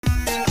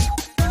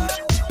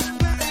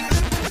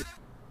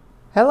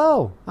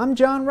Hello, I'm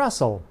John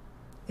Russell.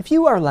 If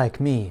you are like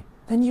me,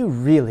 then you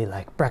really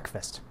like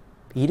breakfast,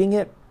 eating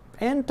it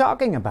and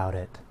talking about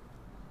it.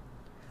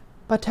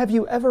 But have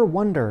you ever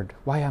wondered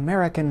why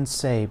Americans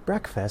say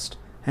breakfast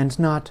and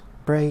not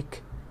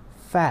break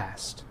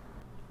fast?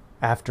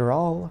 After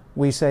all,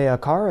 we say a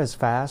car is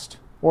fast,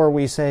 or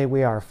we say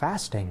we are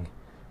fasting,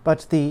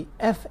 but the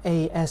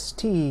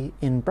F-A-S-T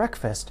in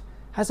breakfast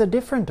has a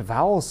different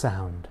vowel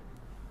sound.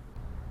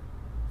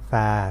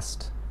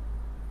 Fast.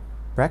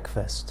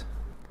 Breakfast.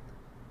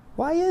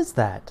 Why is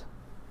that?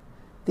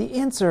 The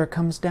answer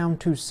comes down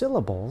to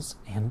syllables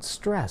and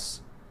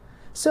stress.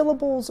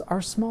 Syllables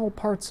are small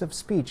parts of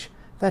speech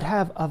that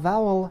have a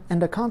vowel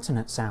and a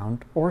consonant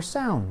sound or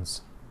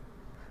sounds.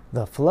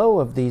 The flow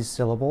of these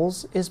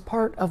syllables is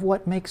part of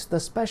what makes the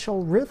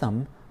special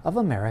rhythm of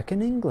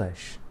American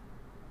English.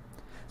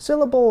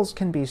 Syllables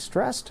can be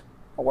stressed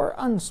or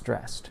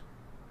unstressed.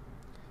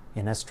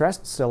 In a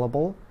stressed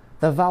syllable,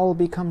 the vowel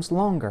becomes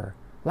longer,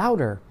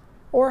 louder,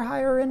 or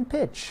higher in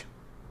pitch.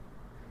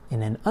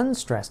 In an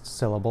unstressed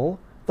syllable,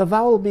 the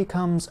vowel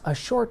becomes a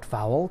short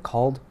vowel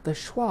called the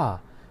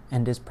schwa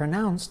and is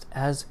pronounced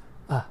as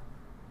a.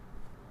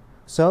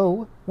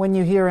 So, when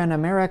you hear an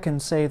American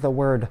say the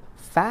word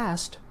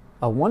fast,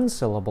 a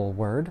one-syllable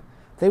word,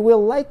 they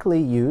will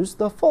likely use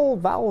the full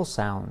vowel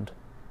sound,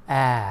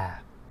 ah,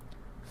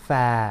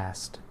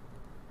 fast.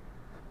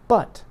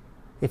 But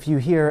if you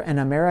hear an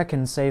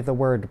American say the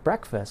word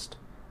breakfast,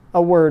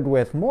 a word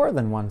with more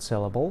than one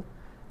syllable,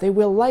 they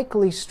will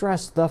likely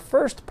stress the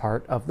first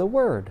part of the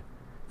word.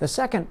 The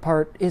second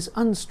part is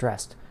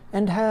unstressed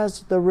and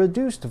has the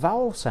reduced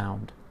vowel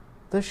sound,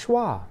 the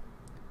schwa.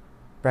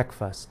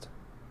 Breakfast.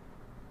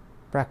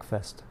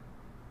 Breakfast.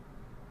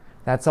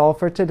 That's all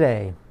for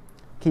today.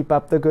 Keep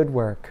up the good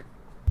work.